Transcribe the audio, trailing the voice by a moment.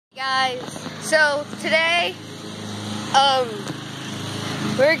Guys, so today,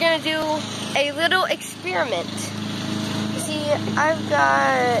 we're gonna do a little experiment. You see, I've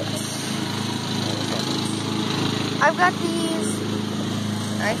got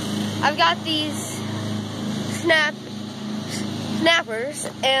these snappers,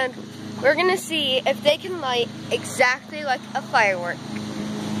 and we're gonna see if they can light exactly like a firework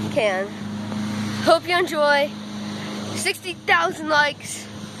can. Hope you enjoy. 60,000 likes,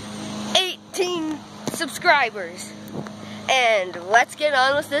 18 subscribers, and let's get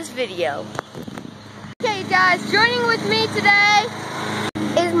on with this video. Okay guys, joining with me today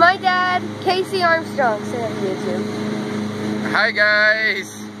is my dad, Casey Armstrong. Say that on YouTube. Hi guys.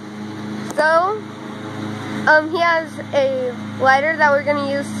 So, he has a lighter that we're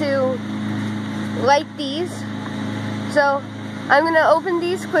gonna use to light these. So, I'm gonna open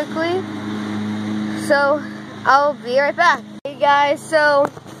these quickly. So, I'll be right back. Hey guys, so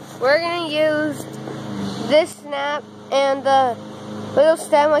we're gonna use this snap, and the little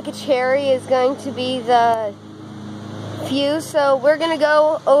stem like a cherry is going to be the fuse. So we're gonna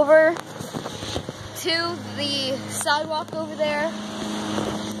go over to the sidewalk over there,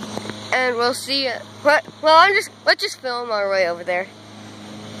 and we'll see it. Let's just film our way over there.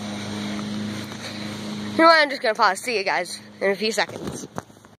 You know what? I'm just gonna pause. See you guys in a few seconds.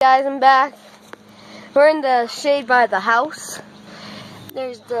 Guys, I'm back. We're in the shade by the house.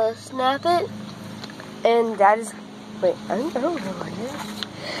 There's the snap it, and Dad is, wait, I don't know what it is.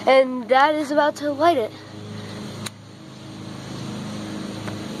 And Dad is about to light it.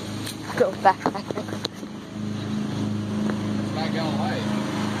 Go back. It's not gonna light.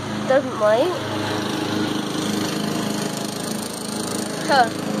 Doesn't light? Huh.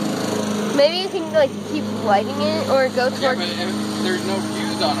 Maybe you can like keep lighting it or go towards. Yeah, but there's no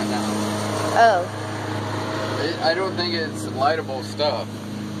fuse on it now. Oh. I don't think it's lightable stuff.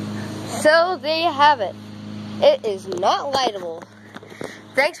 So there you have it. It is not lightable.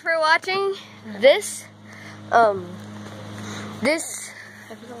 Thanks for watching this I forgot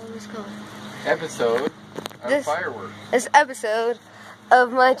what it was called. Episode of fireworks. This episode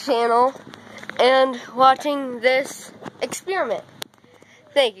of my channel, and watching this experiment.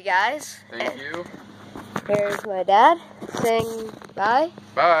 Thank you guys. Thank you. Here's my dad saying bye.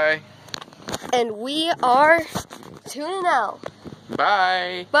 Bye. And we are tuning out.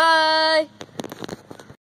 Bye. Bye.